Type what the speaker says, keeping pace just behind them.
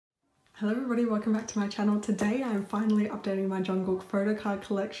Hello everybody, welcome back to my channel. Today I'm finally updating my Jungkook photo card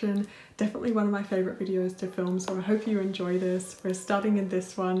collection. Definitely one of my favourite videos to film, so I hope you enjoy this. We're starting in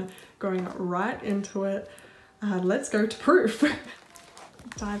this one, going right into it. Let's go to proof.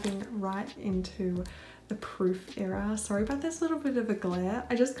 Diving right into the proof era. Sorry about this little bit of a glare.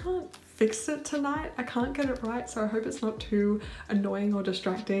 I just can't fix it tonight. I can't get it right, so I hope it's not too annoying or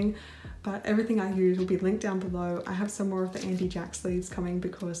distracting. But everything I use will be linked down below. I have some more of the Andy Jack sleeves coming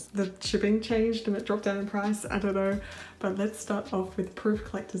because the shipping changed and it dropped down in price. I don't know. But let's start off with Proof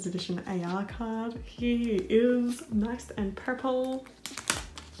Collector's Edition AR card. He is nice and purple.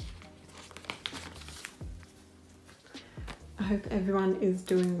 I hope everyone is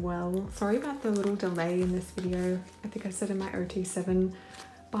doing well. Sorry about the little delay in this video. I think I said in my OT7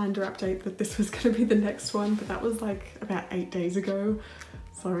 binder update that this was going to be the next one, but that was like about 8 days ago.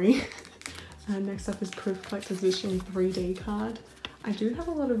 Sorry. Next up is Proof Collector's Edition 3D card. I do have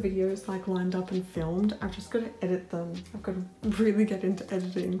a lot of videos like lined up and filmed. I've just got to edit them. I've got to really get into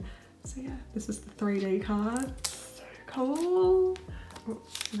editing. So yeah, this is the 3D card. So cool. Oh,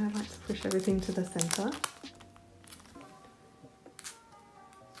 and I like to push everything to the center.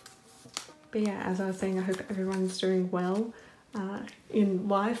 But yeah, as I was saying, I hope everyone's doing well in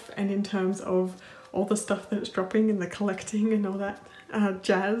life and in terms of all the stuff that's dropping and the collecting and all that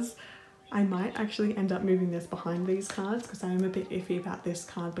jazz. I might actually end up moving this behind these cards because I am a bit iffy about this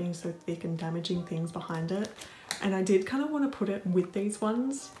card being so thick and damaging things behind it. And I did kind of want to put it with these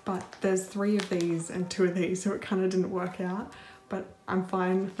ones, but there's 3 of these and 2 of these, so it kind of didn't work out. But I'm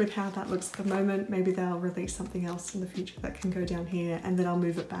fine with how that looks at the moment. Maybe they'll release something else in the future that can go down here and then I'll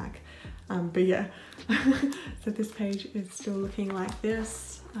move it back. But yeah, so this page is still looking like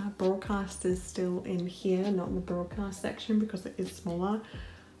this. Broadcast is still in here, not in the broadcast section because it is smaller.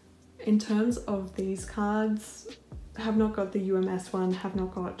 In terms of these cards, have not got the UMS one, have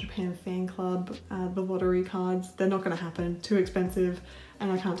not got Japan Fan Club, the lottery cards. They're not going to happen, too expensive,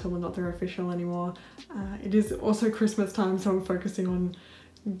 and I can't tell them that they're official anymore. It is also Christmas time, so I'm focusing on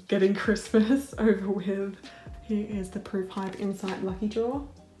getting Christmas over with. Here is the Proof Hype Insight Lucky Draw,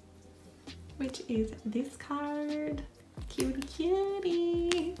 which is this card. Cutie,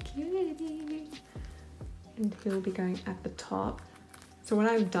 cutie, cutie. And he'll be going at the top. So what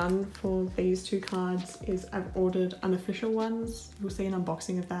I've done for these 2 cards is I've ordered unofficial ones. You'll see an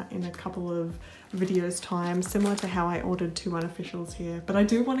unboxing of that in a couple of videos time, similar to how I ordered 2 unofficials here. But I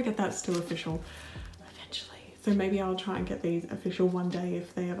do want to get that still official eventually. So maybe I'll try and get these official one day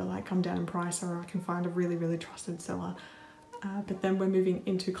if they ever like come down in price or I can find a really, really trusted seller. But then we're moving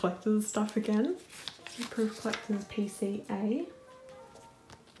into collector's stuff again. So Proof Collector's PCA.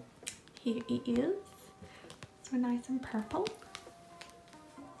 Here it is. So nice and purple.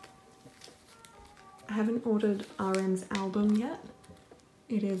 I haven't ordered RM's album yet.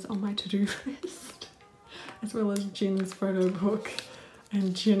 It is on my to-do list, as well as Jin's photo book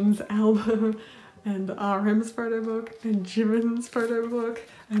and Jin's album and RM's photo book and Jimin's photo book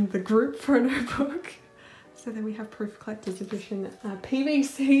and the group photo book. So then we have Proof Collector's Edition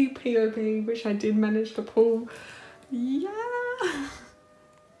PVC POB, which I did manage to pull. Yeah!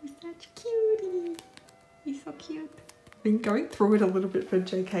 He's such cutie. He's so cute. I've been going through it a little bit for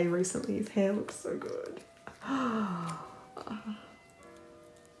JK recently. His hair looks so good. I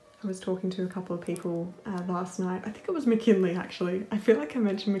was talking to a couple of people last night. I think it was McKinley actually. I feel like I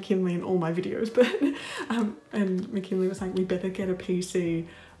mentioned McKinley in all my videos, but and McKinley was like, we better get a PC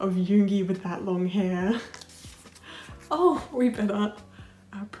of Yoongi with that long hair. Oh, we better.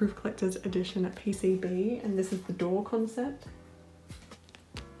 Proof Collector's Edition at PCB, and this is the door concept,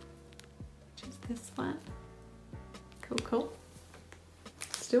 which is this one. Cool, cool.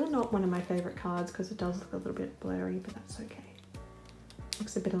 Still not one of my favourite cards because it does look a little bit blurry, but that's okay.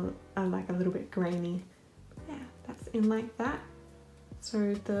 Looks a bit like a little bit grainy. Yeah, that's in like that.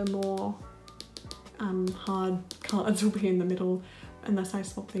 So the more hard cards will be in the middle, unless I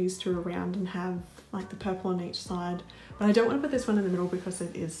swap these 2 around and have like the purple on each side. But I don't want to put this one in the middle because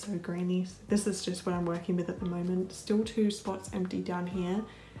it is so grainy. So this is just what I'm working with at the moment. Still 2 spots empty down here.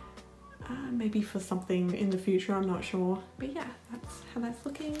 Maybe for something in the future, I'm not sure. But yeah, that's how that's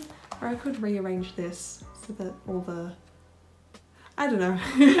looking. Or I could rearrange this so that all the... I don't know.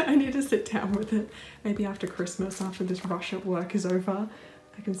 I need to sit down with it. Maybe after Christmas, after this rush at work is over,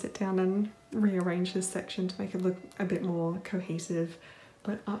 I can sit down and rearrange this section to make it look a bit more cohesive.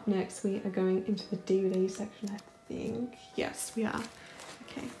 But up next, we are going into the DVD section, I think. Yes, we are.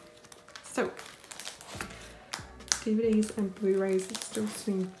 Okay. So... DVDs and Blu-rays are still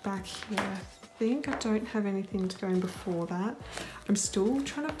sitting back here. I think I don't have anything to go in before that. I'm still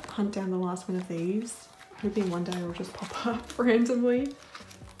trying to hunt down the last one of these. Hoping one day it'll just pop up randomly.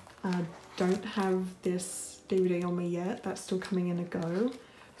 Don't have this DVD on me yet. That's still coming in a go,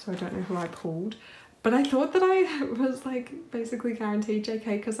 so I don't know who I pulled. But I thought that I was like basically guaranteed JK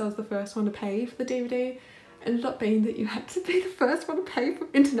because I was the first one to pay for the DVD. Ended up being that you had to be the first one to pay for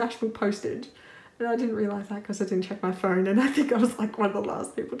international postage. And I didn't realise that because I didn't check my phone, and I think I was like one of the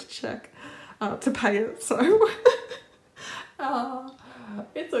last people to check to pay it, so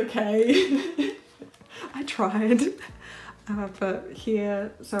it's okay. I tried. But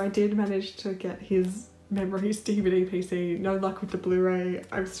here, so I did manage to get his Memories DVD PC. No luck with the Blu-ray.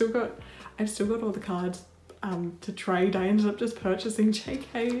 I've still got all the cards to trade. I ended up just purchasing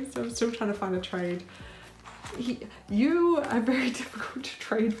JK, so I'm still trying to find a trade. You are very difficult to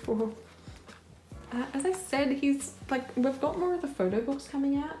trade for. As I said, he's like, we've got more of the photo books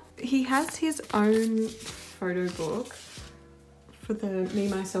coming out. He has his own photo book for the Me,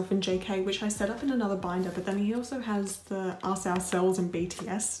 Myself and JK, which I set up in another binder, but then he also has the Us, Ourselves and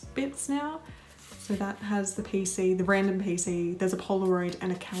BTS bits now. So that has the PC, the random PC, there's a Polaroid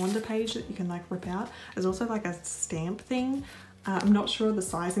and a calendar page that you can like rip out. There's also like a stamp thing. I'm not sure the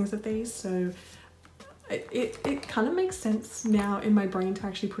sizings of these, so it kind of makes sense now in my brain to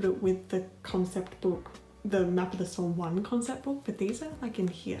actually put it with the concept book, the Map of the Storm 1 concept book, but these are like in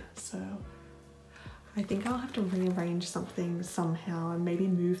here, so I think I'll have to rearrange something somehow and maybe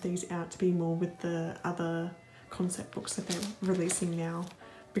move these out to be more with the other concept books that they're releasing now,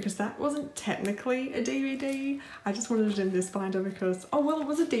 because that wasn't technically a DVD. I just wanted it in this binder because, oh well, it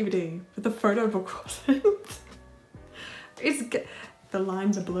was a DVD, but the photo book wasn't. The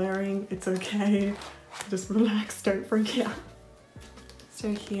lines are blurring, it's okay. Just relax, don't freak out.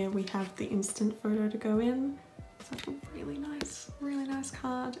 So here we have the instant photo to go in. It's like a really nice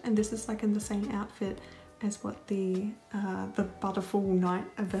card. And this is like in the same outfit as what the Butterful Night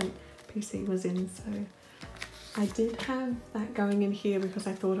event PC was in. So I did have that going in here because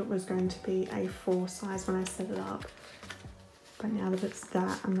I thought it was going to be a 4 size when I set it up. But now that it's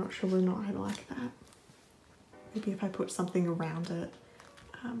that, I'm not sure whether or not I like that. Maybe if I put something around it.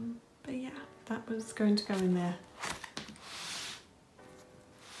 But yeah, that was going to go in there.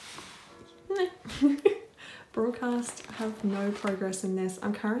 Broadcast, have no progress in this.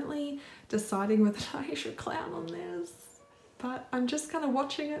 I'm currently deciding whether I should clown on this, but I'm just kind of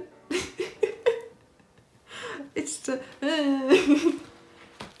watching it. It's the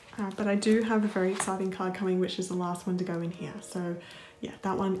but I do have a very exciting card coming, which is the last one to go in here. So yeah,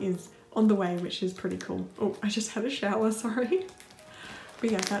 that one is on the way, which is pretty cool. Oh, I just had a shower, sorry.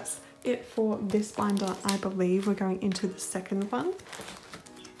 But yeah, that's it for this binder. I believe we're going into the second one.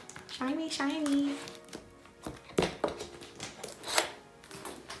 Shiny, shiny.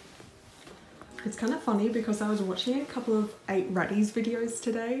 It's kind of funny because I was watching a couple of 8 Raddies videos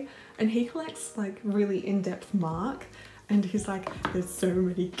today, and he collects like really in-depth Mark, and he's like, there's so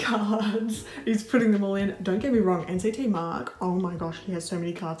many cards. He's putting them all in. Don't get me wrong, NCT Mark, oh my gosh, he has so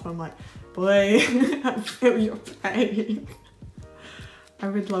many cards, but I'm like, boy, I feel your pain. I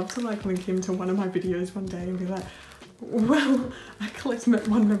would love to like link him to one of my videos one day and be like, well, I collect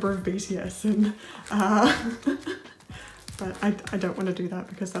one member of BTS and but I don't want to do that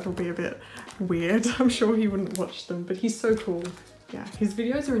because that'll be a bit weird. I'm sure he wouldn't watch them, but he's so cool. Yeah, his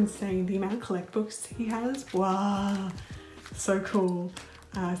videos are insane. The amount of collect books he has, wow, so cool.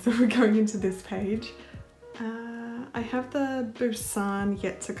 So we're going into this page. I have the Busan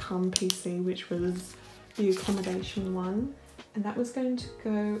Yet to Come PC, which was the accommodation one. And that was going to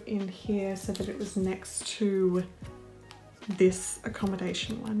go in here so that it was next to this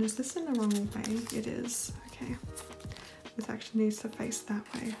accommodation one. Is this in the wrong way? It is. Okay. This actually needs to face that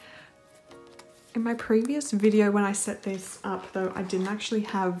way. In my previous video when I set this up though, I didn't actually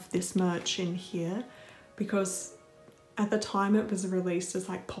have this merch in here because at the time it was released as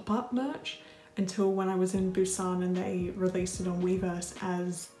like pop-up merch until when I was in Busan and they released it on Weverse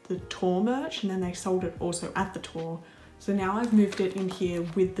as the tour merch, and then they sold it also at the tour. So now I've moved it in here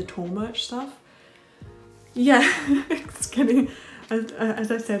with the tour merch stuff. Yeah, it's getting,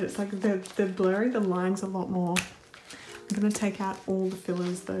 as I said, it's like they're blurring the lines a lot more. I'm gonna take out all the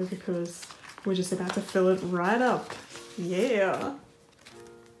fillers though because we're just about to fill it right up. Yeah.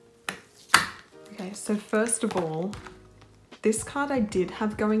 Okay, so first of all, this card I did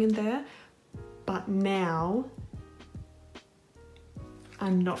have going in there, but now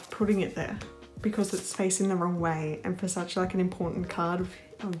I'm not putting it there because it's facing the wrong way, and for such like an important card of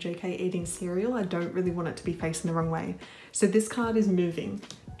JK eating cereal, I don't really want it to be facing the wrong way. So this card is moving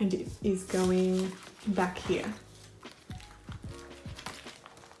and it is going back here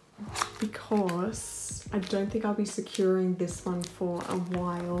because I don't think I'll be securing this one for a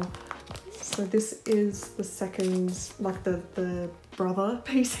while. So this is the second, like the brother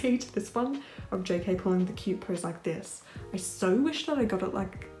PC to this one of JK pulling the cute pose like this. I so wish that I got it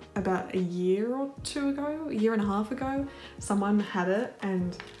like about a year or two ago, a year and a half ago. Someone had it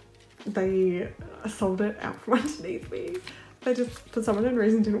and they sold it out from underneath me. They just, for some unknown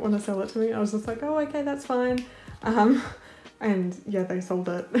reason, didn't want to sell it to me. I was just like, oh, okay, that's fine. And yeah, they sold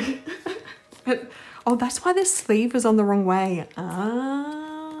it. Oh, that's why this sleeve was on the wrong way.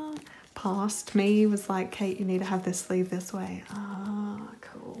 Ah, past me was like, Kate, you need to have this sleeve this way. Ah,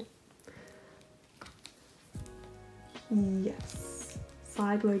 cool. Yes,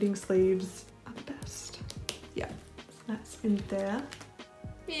 side loading sleeves are the best. Yeah, so that's in there.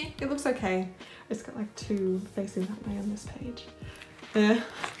 Yeah, it looks okay. It's got like two facing that way on this page.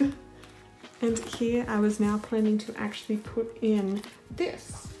 And here I was now planning to actually put in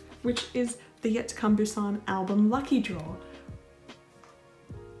this, which is the Yet to Come Busan album Lucky Draw.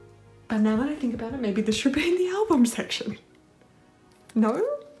 But now that I think about it, maybe this should be in the album section. No?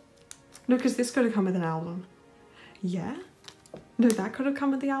 No, because this could have come with an album. Yeah? No, that could have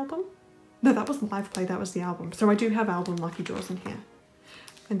come with the album? No, that was Live Play, that was the album. So I do have album Lucky Draws in here.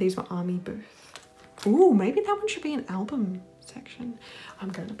 And these were Army Booth. Ooh, maybe that one should be an album section. I'm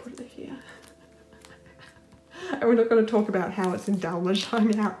going to put it here. And we're not going to talk about how it's in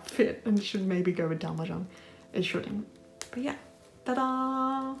Dalmajang outfit and should maybe go with Dalmajang. It shouldn't. But yeah.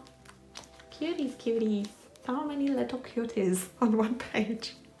 Ta-da! Cuties, cuties. So many little cuties on one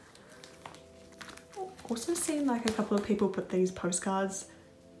page. Also seen like a couple of people put these postcards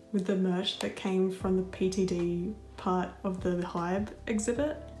with the merch that came from the PTD part of the Hybe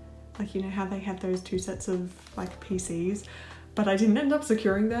exhibit. Like, you know how they had those two sets of like PCs, but I didn't end up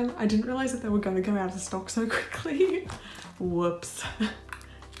securing them. I didn't realize that they were going to go out of stock so quickly. Whoops.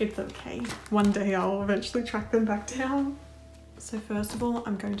 It's okay. One day I'll eventually track them back down. So first of all,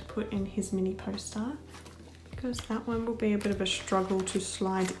 I'm going to put in his mini poster because that one will be a bit of a struggle to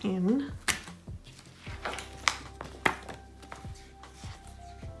slide in.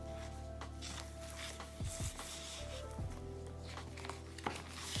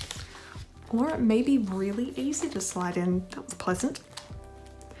 Or it may be really easy to slide in. That was pleasant.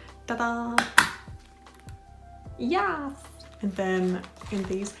 Ta-da! Yes! And then in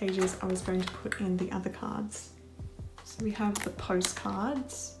these pages, I was going to put in the other cards. So we have the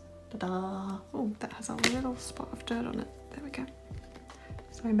postcards. Ta-da! Oh, that has a little spot of dirt on it. There we go.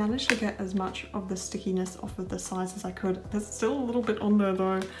 So I managed to get as much of the stickiness off of the sides as I could. There's still a little bit on there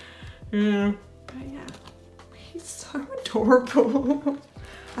though. Yeah. But yeah, he's so adorable.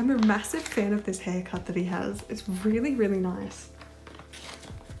 I'm a massive fan of this haircut that he has. It's really, really nice.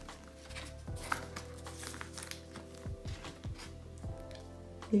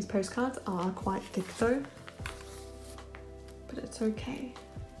 These postcards are quite thick though, but it's okay.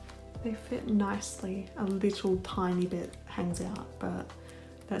 They fit nicely. A little tiny bit hangs out, but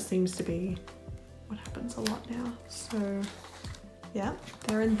that seems to be what happens a lot now. So yeah,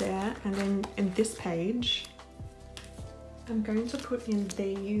 they're in there. And then in this page, I'm going to put in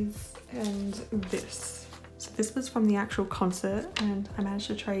these and this. So this was from the actual concert and I managed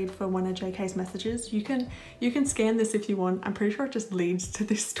to trade for one of JK's messages. You can scan this if you want. I'm pretty sure it just leads to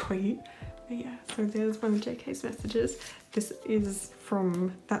this tweet. But yeah, so there's one of JK's messages. This is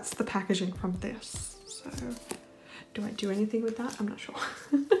from, that's the packaging from this. So do I do anything with that? I'm not sure.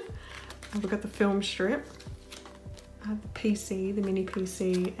 We've got the film strip. I have the PC, the mini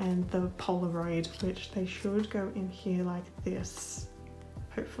PC, and the Polaroid, which they should go in here like this,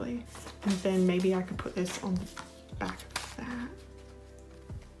 hopefully. And then maybe I could put this on the back of that.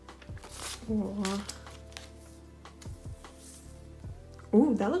 Or...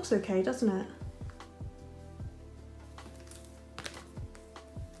 ooh, that looks okay, doesn't it?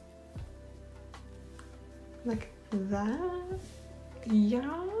 Like that?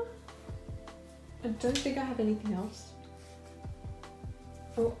 Yeah. I don't think I have anything else.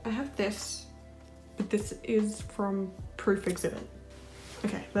 Oh, I have this, but this is from Proof Exhibit.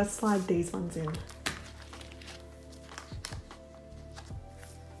 Okay, let's slide these ones in.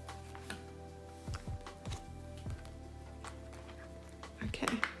 Okay.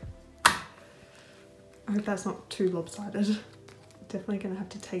 I hope that's not too lopsided. Definitely gonna have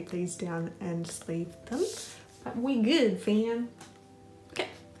to tape these down and sleeve them, but we good, fam.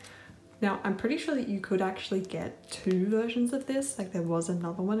 Now, I'm pretty sure that you could actually get two versions of this. Like there was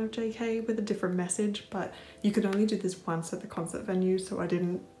another one of JK with a different message, but you could only do this once at the concert venue. So I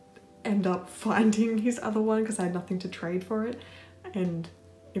didn't end up finding his other one because I had nothing to trade for it. And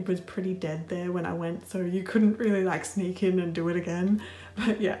it was pretty dead there when I went, so you couldn't really like sneak in and do it again.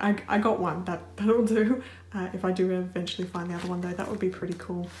 But yeah, I got one, that'll do. If I do eventually find the other one though, that would be pretty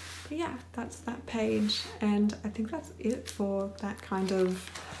cool. But yeah, that's that page, and I think that's it for that kind of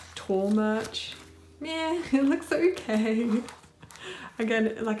tour merch. Yeah, it looks okay.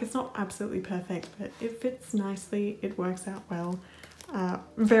 Again, like it's not absolutely perfect, but it fits nicely, it works out well.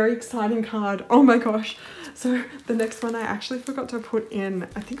 Very exciting card, oh my gosh. So the next one I actually forgot to put in,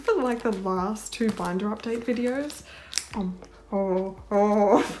 I think for like the last 2 binder update videos.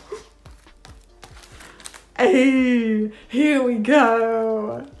 Hey, here we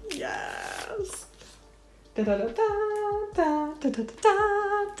go. Yes. Da da da da da da da da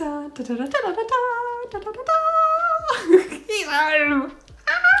da da da da da da da.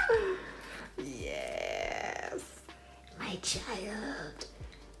 Yes, my child,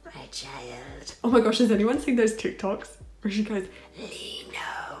 my child. Oh my gosh, has anyone seen those TikToks where she goes,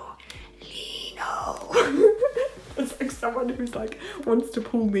 Lino, Lino? It's like someone who's like wants to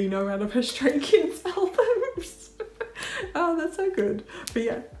pull Lino out of her Stray Kids albums. Oh, that's so good. But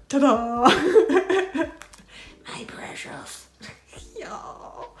yeah, ta-da! My precious. Yeah.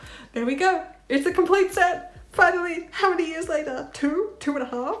 There we go. It's a complete set. Finally, how many years later? 2?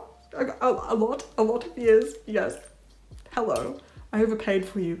 2.5? A lot of years. Yes. Hello. I overpaid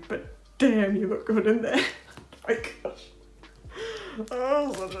for you, but damn, you look good in there. Oh my gosh.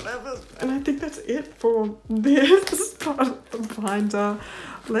 Oh, such an effort. And I think that's it for this part of the binder.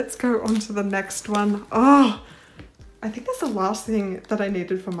 Let's go on to the next one. Oh, I think that's the last thing that I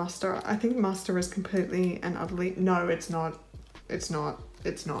needed for muster. I think muster is completely and utterly... No, it's not. It's not.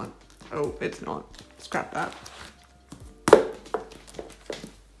 It's not. Oh, it's not. Scrap that.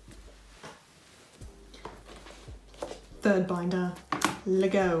 Third binder.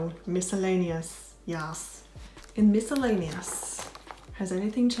 Lego. Miscellaneous. Yes. In miscellaneous, has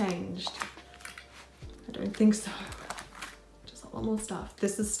anything changed? I don't think so. Just a lot more stuff.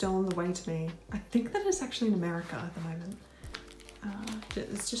 This is still on the way to me. I think that it's actually in America at the moment.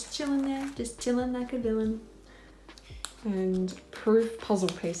 It's just chilling there, just chilling like a villain. And proof puzzle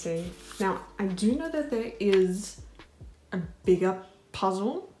PC. Now, I do know that there is a bigger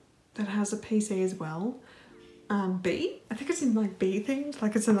puzzle that has a PC as well. B, I think it's in like B themed,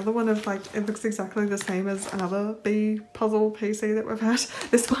 like it's another one of like, it looks exactly the same as another B puzzle PC that we've had.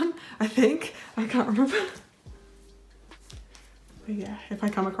 This one, I think, I can't remember. But yeah, if I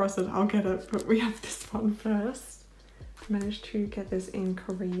come across it, I'll get it, but we have this one first. I managed to get this in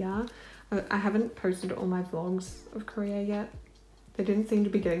Korea. I haven't posted all my vlogs of Korea yet. They didn't seem to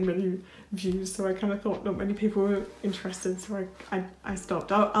be getting many views, so I kind of thought not many people were interested, so I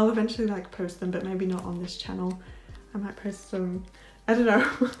stopped. I'll eventually like post them, but maybe not on this channel. I might post them, I don't know.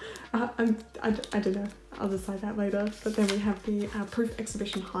 I don't know, I'll decide that later. But then we have the Proof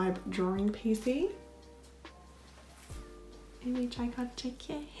Exhibition Hype drawing PC, in which I got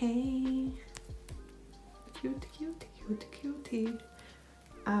JK. Hey, cute, cute, cute, cutie.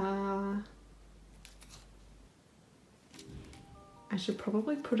 I should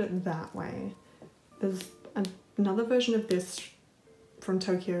probably put it that way. There's another version of this from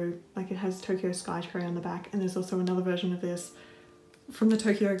Tokyo, like it has Tokyo Skytree on the back, and there's also another version of this from the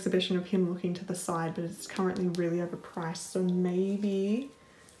Tokyo exhibition of him looking to the side, but it's currently really overpriced, so maybe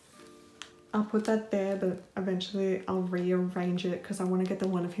I'll put that there, but eventually I'll rearrange it because I want to get the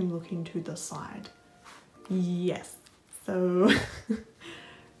one of him looking to the side. Yes, so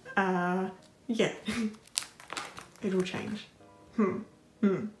yeah, it'll change.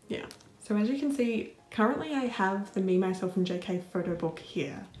 Yeah. So as you can see, currently I have the Me, Myself and JK photo book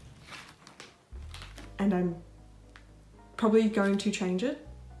here. And I'm probably going to change it,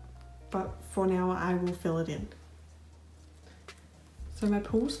 but for now I will fill it in. So my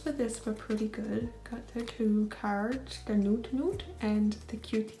pulls for this were pretty good. Got the 2 cards, the Noot and the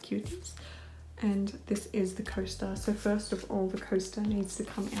Cuties. And this is the coaster. So first of all, the coaster needs to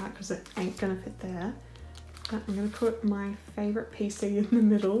come out because it ain't gonna fit there. But I'm gonna put my favorite PC in the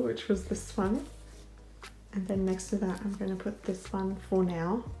middle, which was this one. And then next to that, I'm gonna put this one for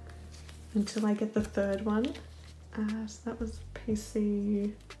now until I get the third one. So that was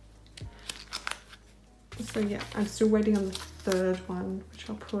PC. So yeah, I'm still waiting on the third one, which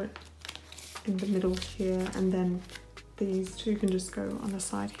I'll put in the middle here, and then these 2 can just go on the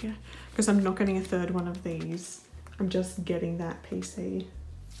side here because I'm not getting a third one of these. I'm just getting that PC.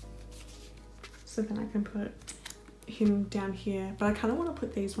 So then I can put him down here, but I kind of want to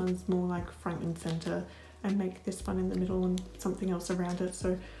put these ones more like front and center and make this one in the middle and something else around it.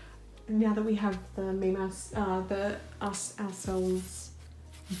 So now that we have the the Us Ourselves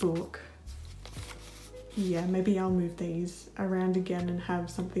book, yeah, maybe I'll move these around again and have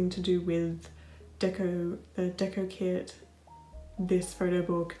something to do with the deco kit, this photo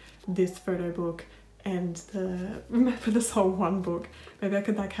book, and for this whole one book. Maybe I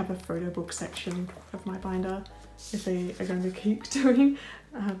could like have a photo book section of my binder if they are going to keep doing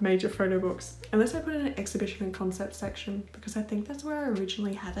major photo books. Unless I put in an exhibition and concept section, because I think that's where I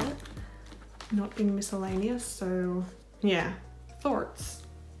originally had it, not in miscellaneous. So yeah, thoughts.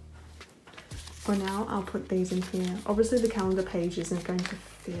 For now, I'll put these in here. Obviously the calendar page isn't going to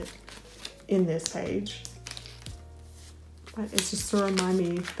fit in this page, but it's just to remind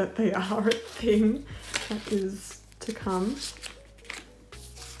me that they are a thing that is to come.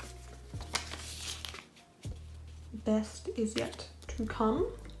 Best is yet to come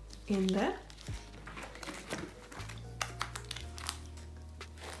in there.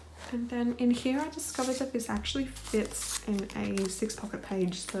 And then in here I discovered that this actually fits in a 6-pocket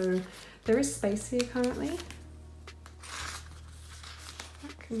page, so there is space here currently.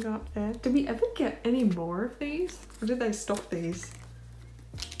 That can go up there. Did we ever get any more of these? Or did they stop these?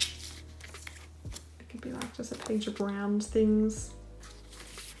 It could be like just a page of round things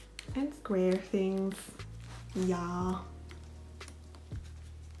and square things. Yeah.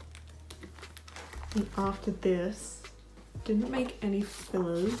 And after this, didn't make any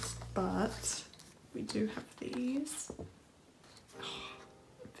fillers, but we do have these.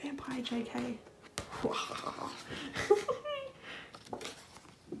 Vampire JK.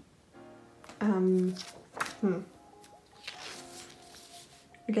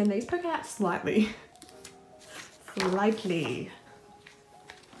 Again, these poke out slightly. Slightly.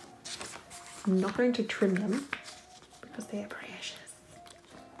 I'm not going to trim them because they are precious.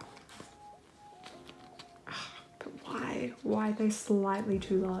 But why? Why are they slightly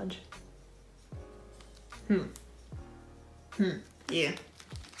too large? Yeah.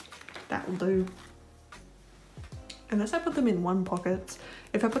 That'll do. Unless I put them in one pocket.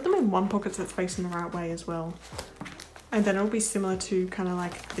 If I put them in one pocket, it's facing the right way as well. And then it'll be similar to kind of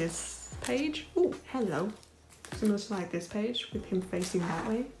like this page. Oh, hello. Similar to like this page with him facing that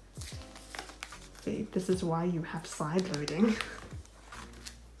way. See, this is why you have side loading.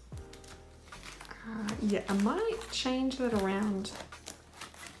 Yeah, I might change that around.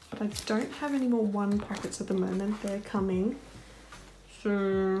 But I don't have any more one pockets at the moment. They're coming.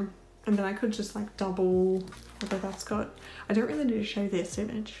 So... and then I could just like double whether that's got... I don't really need to show this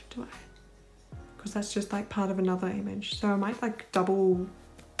image, do I? Because that's just like part of another image. So I might like double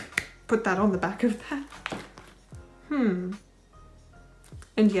put that on the back of that.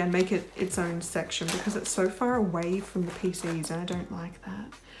 And yeah, make it its own section because it's so far away from the PCs and I don't like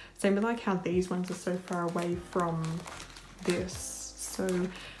that. Same with like how these ones are so far away from this. So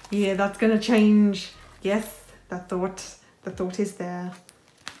yeah, that's gonna change. Yes, the thought is there.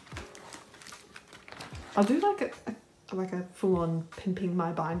 I'll do like a full-on pimping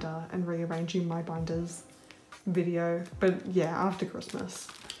my binder and rearranging my binders video, but yeah, after Christmas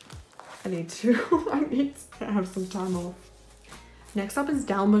I need to have some time off. Next up is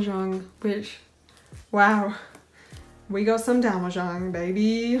Dalmajong, which, wow, we got some Dalmajong,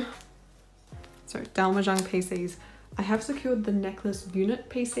 baby. So Dalmajong PCs. I have secured the necklace unit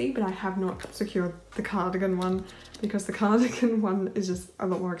PC, but I have not secured the cardigan one because the cardigan one is just a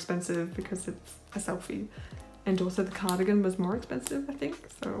lot more expensive because it's a selfie. And also the cardigan was more expensive, I think.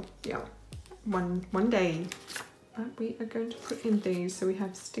 So yeah, one day. But we are going to put in these. So we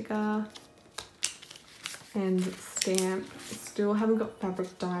have sticker and stamp. Still haven't got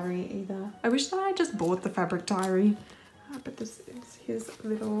fabric diary either. I wish that I just bought the fabric diary, but this is his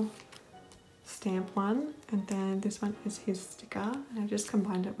little stamp one, and then this one is his sticker, and I just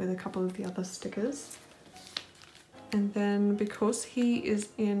combined it with a couple of the other stickers. And then because he is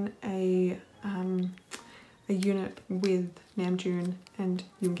in a unit with Namjoon and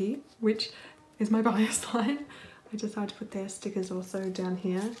Yoongi, which is my bias line, I decided to put their stickers also down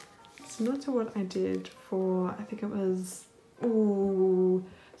here, similar to what I did for, I think it was Suwooju,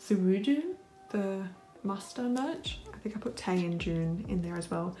 the Muster merch. I think I put Tae and June in there as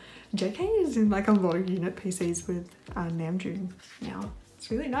well. JK is in like a lot of unit PCs with Namjoon now.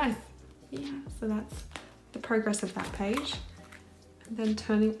 It's really nice. Yeah, so that's the progress of that page. And then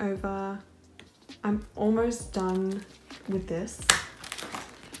turning over, I'm almost done with this.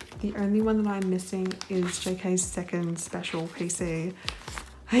 The only one that I'm missing is JK's second special PC.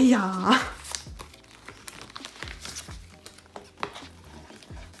 Hiya!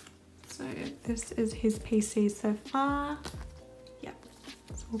 So this is his PC so far. Yep,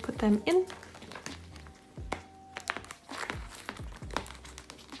 so we'll put them in.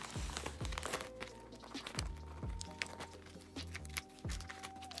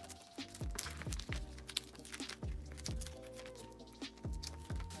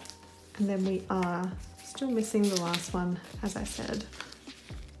 And then we are still missing the last one, as I said.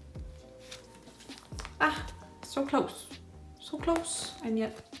 Ah, so close. So close, and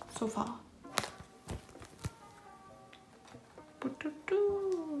yet so far.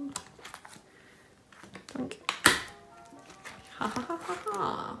 Ha ha ha ha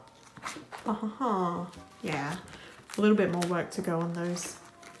ha. Ha ha ha. Yeah, a little bit more work to go on those.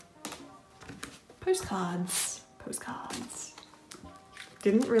 Postcards. Postcards.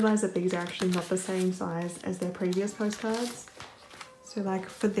 Didn't realise that these are actually not the same size as their previous postcards. So like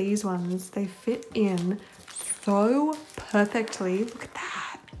for these ones, they fit in so perfectly. Look at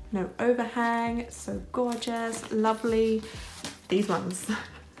that. No overhang, so gorgeous, lovely. These ones.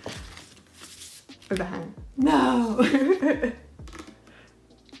 Overhang. No! I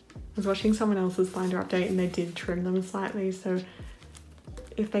was watching someone else's binder update and they did trim them slightly, so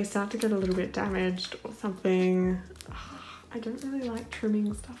if they start to get a little bit damaged or something, I don't really like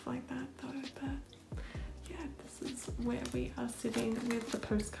trimming stuff like that though, but yeah, this is where we are sitting with the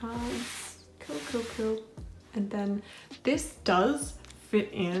postcards. Cool, cool, cool. And then this does fit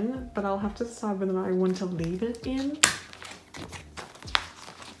in, but I'll have to decide whether I want to leave it in.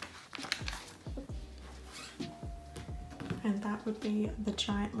 And that would be the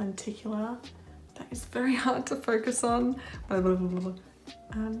giant lenticular. That is very hard to focus on. But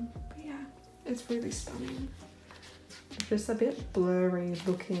yeah, it's really stunning. It's just a bit blurry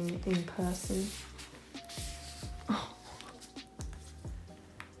looking in person. Oh.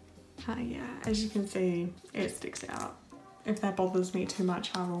 Yeah, as you can see, it sticks out. If that bothers me too much,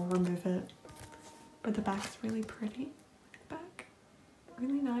 I will remove it. But the back is really pretty. The back,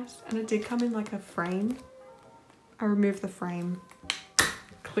 really nice. And it did come in like a frame. I removed the frame,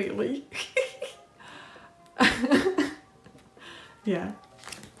 clearly. Yeah,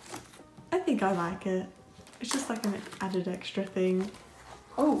 I think I like it. It's just like an added extra thing.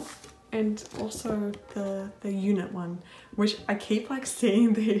 Oh, and also the unit one, which I keep like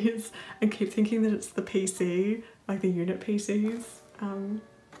seeing these and keep thinking that it's the PC, like the unit PCs,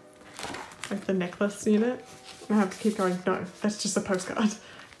 like the necklace unit. And I have to keep going, no, that's just a postcard.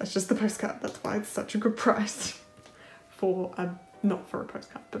 That's just the postcard. That's why it's such a good price. For a, not for a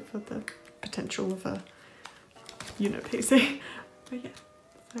postcard, but for the potential of a unit PC. But yeah,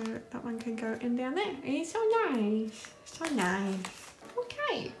 so that one can go in down there. It's so nice, so nice.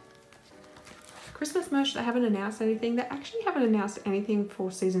 Okay. Christmas merch, they haven't announced anything. They actually haven't announced anything for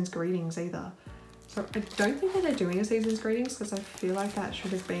Season's Greetings either. So I don't think that they're doing a Season's Greetings because I feel like that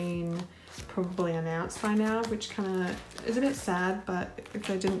should have been probably announced by now, which kind of is a bit sad, but if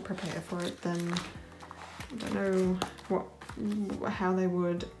they didn't prepare for it, then I don't know how they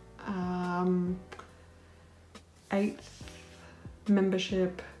would. 8th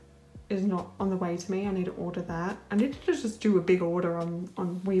membership is not on the way to me. I need to order that. I need to just do a big order on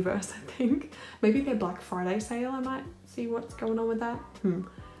Weverse, I think. Maybe their Black Friday sale, I might see what's going on with that.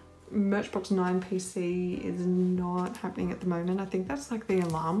 Merchbox 9 PC is not happening at the moment. I think that's like the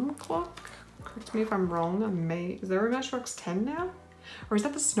alarm clock. Correct me if I'm wrong. Is there a Merchbox 10 now? Or is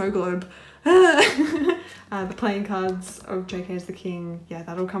that the snow globe? The playing cards of JK as the King. Yeah,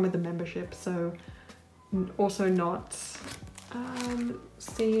 that'll come with the membership. So also not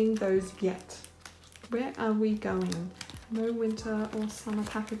seeing those yet. Where are we going? No winter or summer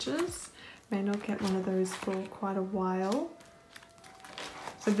packages. May not get one of those for quite a while.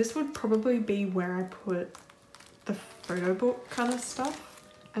 So this would probably be where I put the photo book kind of stuff.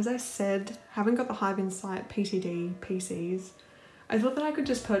 As I said, haven't got the Hive Insight PTD PCs. I thought that I could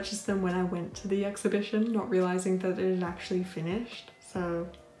just purchase them when I went to the exhibition, not realizing that it had actually finished. So,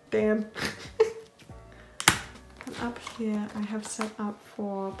 damn. And up here, I have set up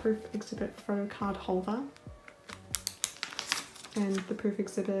for Proof Exhibit photo card holder and the Proof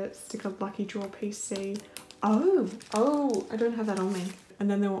Exhibit sticker lucky draw PC. Oh, I don't have that on me. And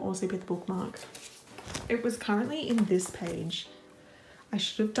then there will also be the bookmark. It was currently in this page. I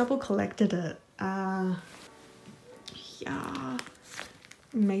should have double collected it. Yeah.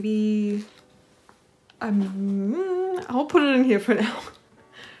 Maybe I'll put it in here for now.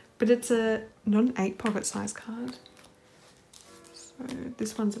 But it's not an 8 pocket size card. So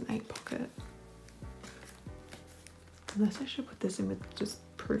this one's an 8 pocket. Unless I should put this in with just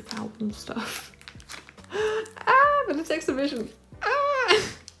proof album stuff. But it's exhibition.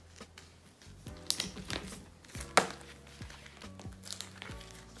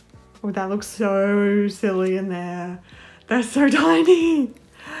 Oh, that looks so silly in there. They're so tiny.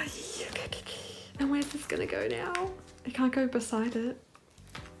 And where's this gonna go now? It can't go beside it.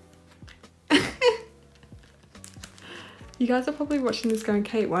 You guys are probably watching this going,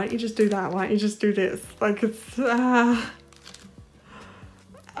 Kate, why don't you just do that? Why don't you just do this? Like it's,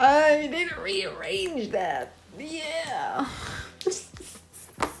 I need to rearrange that. Yeah.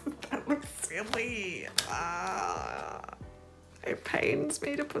 That looks silly. It pains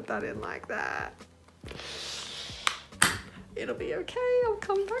me to put that in like that. It'll be okay, I'll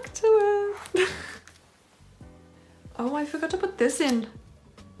come back to it. Oh, I forgot to put this in.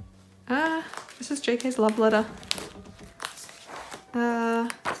 This is JK's love letter. Yeah.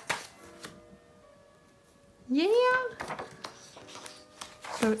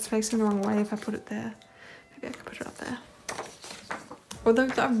 So it's facing the wrong way if I put it there. Maybe I could put it up there. Although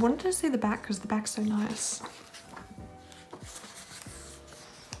I wanted to see the back because the back's so nice.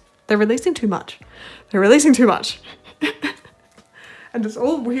 They're releasing too much. They're releasing too much. And it's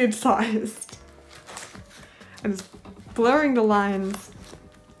all weird sized. And it's blurring the lines.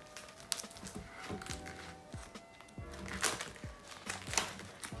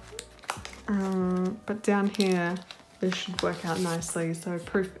 But down here, this should work out nicely. So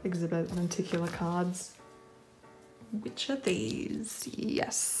proof, exhibit, lenticular cards. Which are these?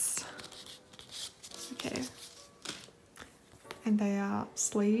 Yes. Okay. And they are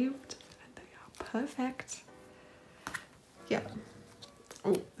sleeved and they are perfect. Yeah.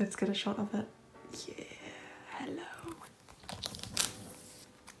 Oh, let's get a shot of it. Yeah, hello.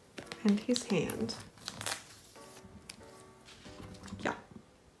 And his hand. Yeah.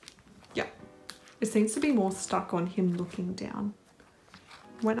 Yeah. It seems to be more stuck on him looking down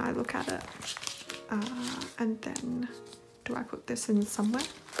when I look at it. And then, do I put this in somewhere?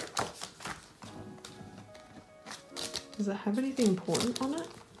 Does it have anything important on it?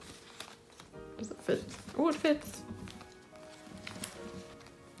 Does it fit? Oh, it fits.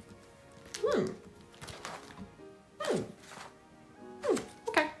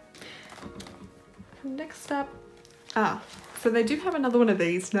 Okay. Next up, so they do have another one of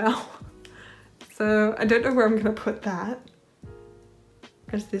these now. So I don't know where I'm gonna put that,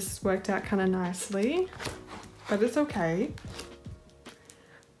 because this worked out kind of nicely, but it's okay.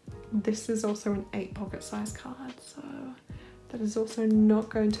 This is also an 8 pocket size card, so that is also not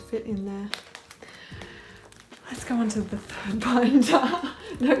going to fit in there. Let's go on to the 3rd binder.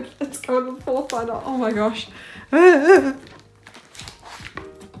 No, let's go on to the 4th binder. Oh my gosh.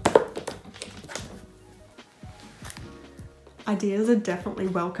 Ideas are definitely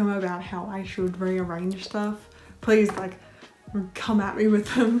welcome about how I should rearrange stuff. Please, like, come at me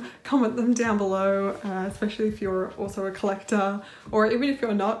with them, comment them down below, especially if you're also a collector, or even if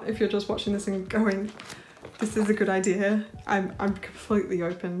you're not, if you're just watching this and going, this is a good idea. I'm completely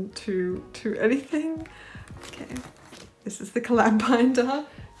open to anything. Okay, this is the collab binder.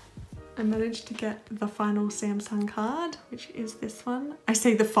 I managed to get the final Samsung card, which is this one. I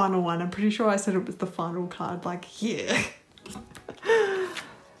say the final one, I'm pretty sure I said it was the final card, like, yeah.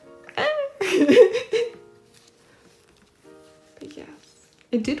 But yes,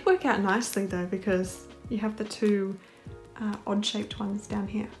 it did work out nicely though, because you have the 2 odd shaped ones down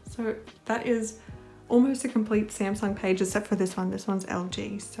here. So that is almost a complete Samsung page, except for this one. This one's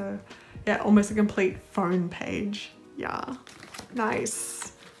LG. So yeah, almost a complete phone page. Yeah,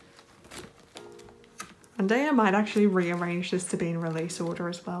 nice. One day I might actually rearrange this to be in release order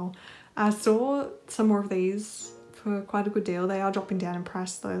as well. I saw some more of these for quite a good deal. They are dropping down in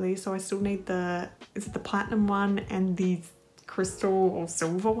price slowly, so I still need the, is it the platinum one and the crystal or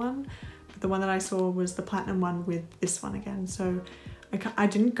silver one? But the one that I saw was the platinum one with this one again, so I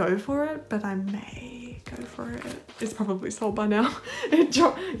didn't go for it, but I may go for it. It's probably sold by now.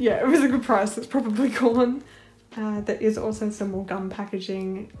 Yeah, it was a good price. It's probably gone. There is also some more gum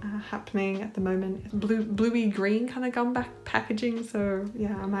packaging happening at the moment. Bluey green kind of gum packaging, so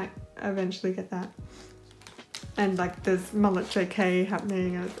yeah, I might eventually get that. And like there's mullet JK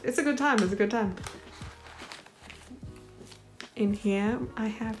happening. It's a good time, it's a good time. In here I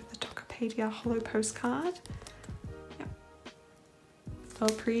have the Tokopedia holo postcard. Yep. So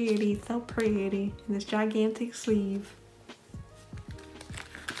pretty, so pretty. In this gigantic sleeve.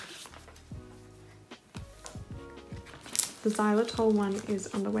 The xylitol one is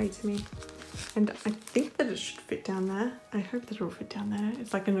on the way to me. And I think that it should fit down there. I hope that it will fit down there.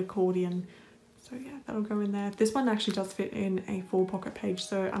 It's like an accordion. So yeah, that'll go in there. This one actually does fit in a 4 pocket page,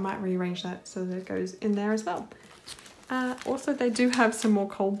 so I might rearrange that so that it goes in there as well. Also, they do have some more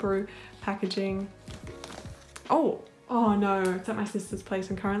cold brew packaging. Oh no, it's at my sister's place.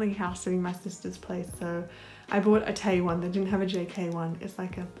 I'm currently house sitting my sister's place, so I bought a Tay one. They didn't have a JK one. It's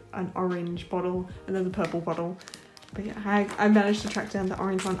like an orange bottle and then the purple bottle. But yeah, I managed to track down the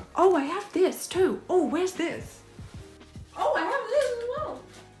orange one. Oh, I have this too. Oh, where's this? Oh, I have this as well.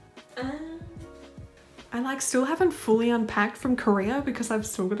 I like still haven't fully unpacked from Korea because I've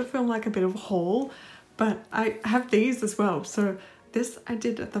still got to film like a bit of a haul, but I have these as well. So This I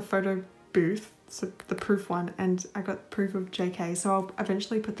did at the photo booth, so the proof one, and I got proof of JK, so I'll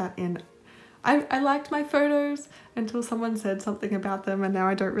eventually put that in. I liked my photos until someone said something about them, and now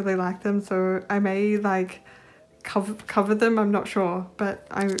I don't really like them, so I may like cover them, I'm not sure, but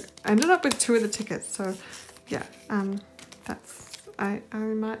I ended up with 2 of the tickets, so yeah, I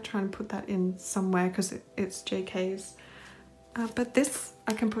might try and put that in somewhere because it's JK's. But this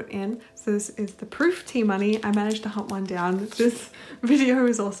I can put in. So this is the proof tea money. I managed to hunt one down. This video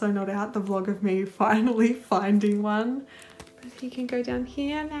is also not out, the vlog of me finally finding one. But you can go down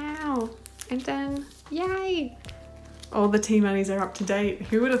here now. And then, yay! All the tea monies are up to date.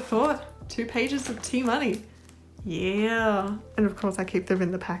 Who would have thought? 2 pages of tea money. Yeah. And of course I keep them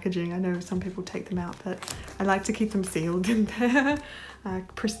in the packaging. I know some people take them out, but I like to keep them sealed in their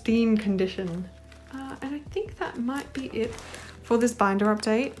pristine condition. And I think that might be it for this binder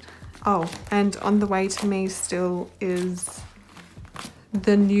update. Oh, and on the way to me still is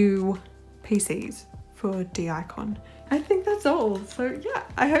the new PCs for D-Icon. I think that's all. So yeah,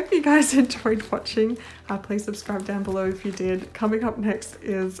 I hope you guys enjoyed watching. Please subscribe down below if you did. Coming up next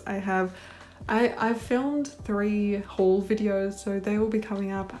is I've filmed 3 haul videos, so they will be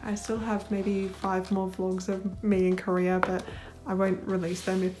coming up. I still have maybe 5 more vlogs of me in Korea, but I won't release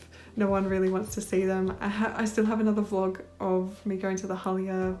them if no one really wants to see them. I still have another vlog of me going to the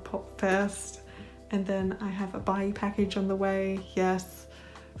Hallya Pop Fest, and then I have a Bai package on the way. Yes,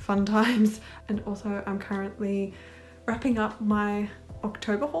 fun times. And also I'm currently wrapping up my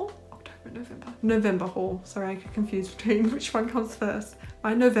November haul. Sorry, I get confused between which one comes first.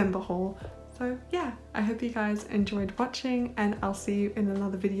 My November haul. So yeah, I hope you guys enjoyed watching, and I'll see you in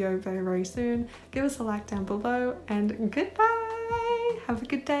another video very, very soon. Give us a like down below, and goodbye. Have a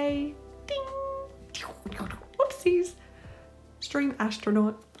good day. Ding. Whoopsies. Stream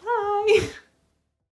astronaut. Bye.